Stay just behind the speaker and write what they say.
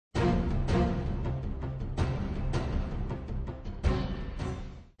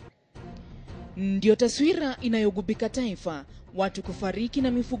Ndio taswira inayogubika taifa, watu kufariki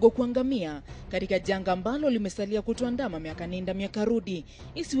na mifugo kuangamia katika janga ambalo limesalia kutuandama miaka nenda miaka rudi.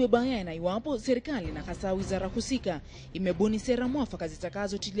 Isiwe bayana iwapo serikali na hasa wizara husika imebuni sera mwafaka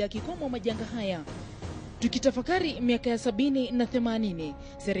zitakazotilia kikomo majanga haya. Tukitafakari miaka ya 70 na 80,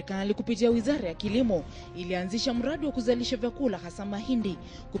 serikali kupitia wizara ya kilimo ilianzisha mradi wa kuzalisha vyakula hasa mahindi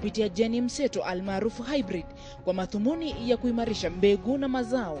kupitia jeni mseto almaarufu hybrid kwa madhumuni ya kuimarisha mbegu na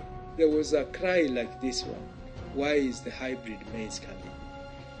mazao. There was a cry like this one, why is the hybrid maize coming?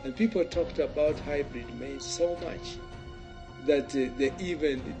 And people talked about hybrid maize so much that they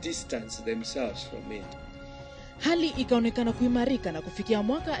even distanced themselves from it. Hali ikaonekana kuimarika na kufikia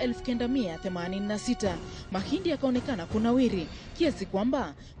mwaka 1986, mahindi yakaonekana kunawiri kiasi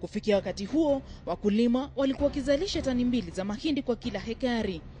kwamba kufikia wakati huo wakulima walikuwa wakizalisha tani 2 za mahindi kwa kila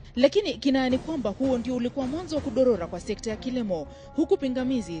hekari. Lakini kinaani kwamba huo ndio ulikuwa mwanzo wa kudorora kwa sekta ya kilimo, huku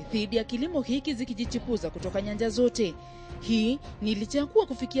pingamizi dhidi ya kilimo hiki zikijichipuza kutoka nyanja zote. Hii ni licha ya kuwa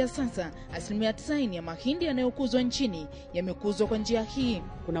kufikia sasa 90% ya mahindi yanayokuzwa nchini yamekuzwa kwa njia hii.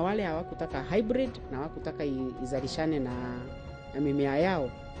 Kuna wale hawakutaka hybrid na hawakutaka izalishane na mimea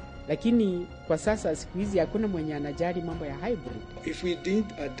yao, lakini kwa sasa siku hizi hakuna mwenye anajali mambo ya hybrid. If we did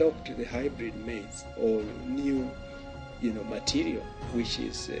adopt the hybrid maize or new material which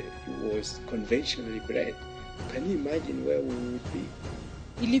was conventionally bred, can you imagine where we would be?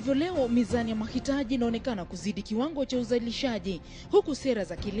 Ilivyo leo, mizani ya mahitaji inaonekana kuzidi kiwango cha uzalishaji, huku sera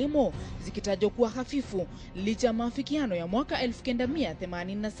za kilimo zikitajwa kuwa hafifu licha ya maafikiano ya mwaka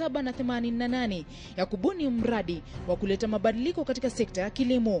 1987 na 88 ya kubuni mradi wa kuleta mabadiliko katika sekta ya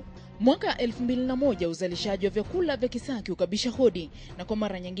kilimo. Mwaka 2001 uzalishaji wa vyakula vya kisaki ukabisha hodi, na kwa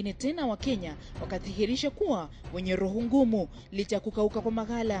mara nyingine tena Wakenya wakadhihirisha kuwa wenye roho ngumu licha ya kukauka kwa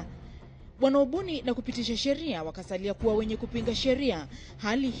maghala. Wanaobuni na kupitisha sheria wakasalia kuwa wenye kupinga sheria,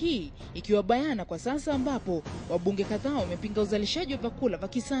 hali hii ikiwa bayana kwa sasa ambapo wabunge kadhaa wamepinga uzalishaji wa vyakula vya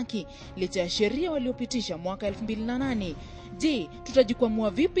kisaki licha ya sheria waliopitisha mwaka 2008. Je, tutajikwamua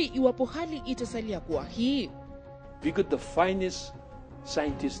vipi iwapo hali itasalia kuwa hii? We got the finest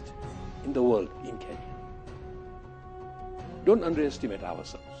scientist in the world in Kenya. Don't underestimate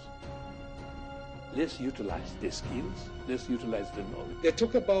ourselves. Let's utilize their skills, let's utilize their knowledge. They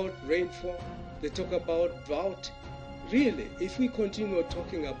talk about rainfall, they talk about drought. Really, if we continue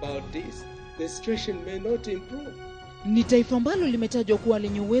talking about this, the situation may not improve. Ni taifa ambalo limetajwa kuwa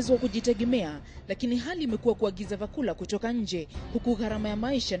lenye uwezo wa kujitegemea, lakini hali imekuwa kuagiza vyakula kutoka nje, huku gharama ya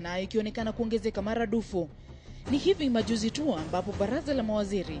maisha nayo ikionekana kuongezeka maradufu. Ni hivi majuzi tu ambapo baraza la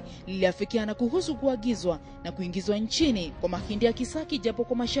mawaziri liliafikiana kuhusu kuagizwa na kuingizwa nchini kwa mahindi ya kisaki japo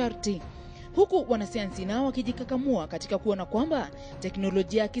kwa masharti, huku wanasayansi nao wakijikakamua katika kuona kwamba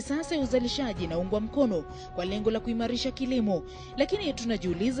teknolojia ya kisasa ya uzalishaji inaungwa mkono kwa lengo la kuimarisha kilimo. Lakini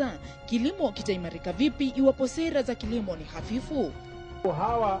tunajiuliza, kilimo kitaimarika vipi iwapo sera za kilimo ni hafifu?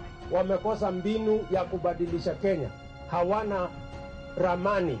 Hawa wamekosa mbinu ya kubadilisha Kenya, hawana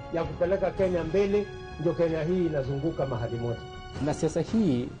ramani ya kupeleka Kenya mbele, ndio Kenya hii inazunguka mahali moja. Na siasa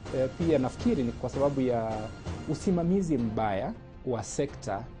hii pia nafikiri ni kwa sababu ya usimamizi mbaya wa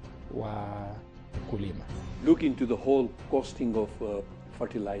sekta wa kulima. Look into the whole costing of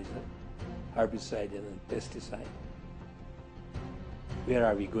fertilizer, herbicide and pesticide. Where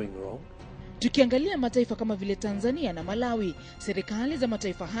are we going wrong? Tukiangalia mataifa kama vile Tanzania na Malawi, serikali za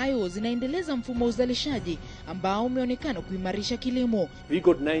mataifa hayo zinaendeleza mfumo wa uzalishaji ambao umeonekana kuimarisha kilimo. We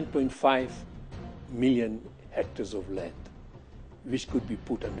got 9.5 million hectares of land which could be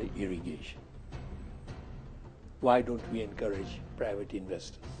put under irrigation. Why don't we encourage private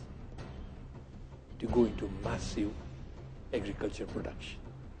investors to go into massive agriculture production?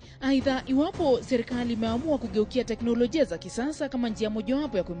 Aidha, iwapo serikali imeamua kugeukia teknolojia za kisasa kama njia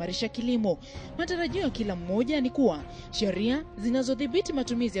mojawapo ya kuimarisha kilimo, matarajio ya kila mmoja ni kuwa sheria zinazodhibiti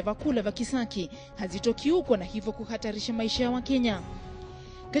matumizi ya vyakula vya kisaki hazitokiukwa na hivyo kuhatarisha maisha ya Wakenya.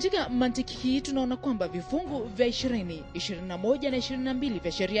 Katika mantiki hii tunaona kwamba vifungu vya 20, 21 na 22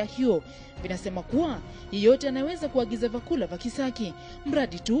 vya sheria hiyo vinasema kuwa yeyote anaweza kuagiza vyakula vya kisaki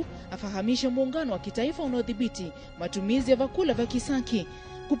mradi tu afahamishe muungano wa kitaifa unaodhibiti matumizi ya vyakula vya kisaki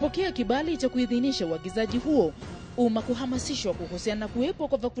kupokea kibali cha kuidhinisha uagizaji huo, kuhamasishwa kuhusiana na kuwepo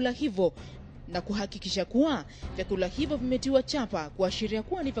kwa vyakula hivyo na kuhakikisha kuwa vyakula hivyo vimetiwa chapa kuashiria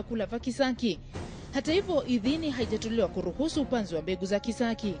kuwa ni vyakula vya kisaki. Hata hivyo, idhini haijatolewa kuruhusu upanzi wa mbegu za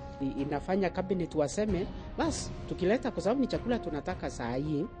kisaki. Inafanya cabinet waseme, basi tukileta kwa sababu ni chakula tunataka saa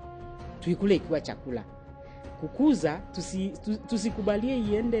hii, tuikule ikiwa chakula. Kukuza, tusikubalie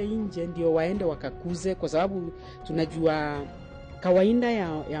iende nje ndio waende wakakuze, kwa sababu tunajua kawaida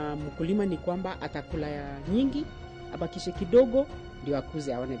ya mkulima ni kwamba atakula ya nyingi abakishe kidogo ndio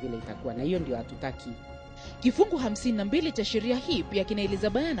akuze aone vile itakuwa, na hiyo ndio hatutaki. Kifungu 52 cha sheria hii pia kinaeleza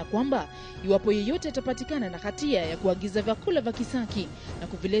bayana kwamba iwapo yeyote atapatikana na hatia ya kuagiza vyakula vya kisaki na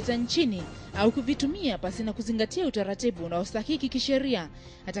kuvileta nchini au kuvitumia pasi na kuzingatia utaratibu unaostahiki kisheria,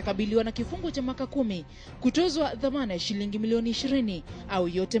 atakabiliwa na kifungo cha miaka 10, kutozwa dhamana ya shilingi milioni 20 au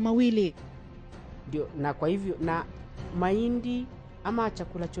yote mawili. Ndio, na kwa hivyo na mahindi ama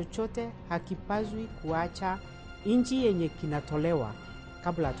chakula chochote hakipazwi kuacha nchi yenye kinatolewa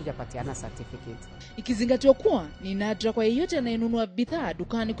kabla hatujapatiana certificate. Ikizingatiwa kuwa ni nadra kwa yeyote anayenunua bidhaa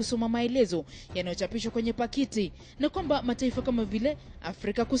dukani kusoma maelezo yanayochapishwa kwenye pakiti, na kwamba mataifa kama vile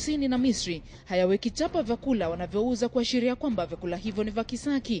Afrika Kusini na Misri hayaweki chapa vyakula wanavyouza kuashiria kwamba vyakula hivyo ni vya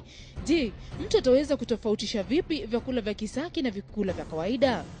kisaki. Je, mtu ataweza kutofautisha vipi vyakula vya kisaki na vyakula vya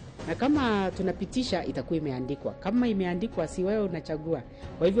kawaida? Na kama tunapitisha itakuwa imeandikwa. Kama imeandikwa si wewe unachagua.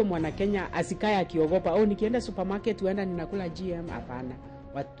 Kwa hivyo mwana Kenya asikae akiogopa, nikienda supermarket huenda ninakula GM. Hapana.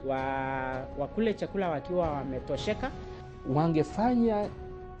 Wakule chakula wakiwa wametosheka. Wangefanya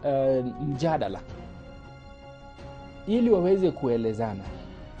mjadala ili waweze kuelezana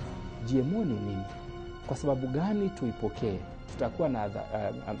GMO ni nini, kwa sababu gani tuipokee, tutakuwa na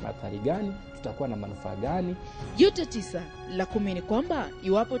athari gani, tutakuwa na manufaa gani. Yote 9 la 10 ni kwamba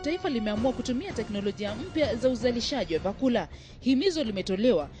iwapo taifa limeamua kutumia teknolojia mpya za uzalishaji wa vyakula, himizo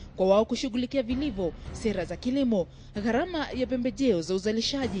limetolewa kwa wao kushughulikia vilivyo sera za kilimo, gharama ya pembejeo za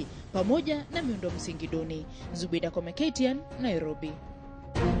uzalishaji pamoja na miundo msingi duni. Zubida kwa KTN, Nairobi.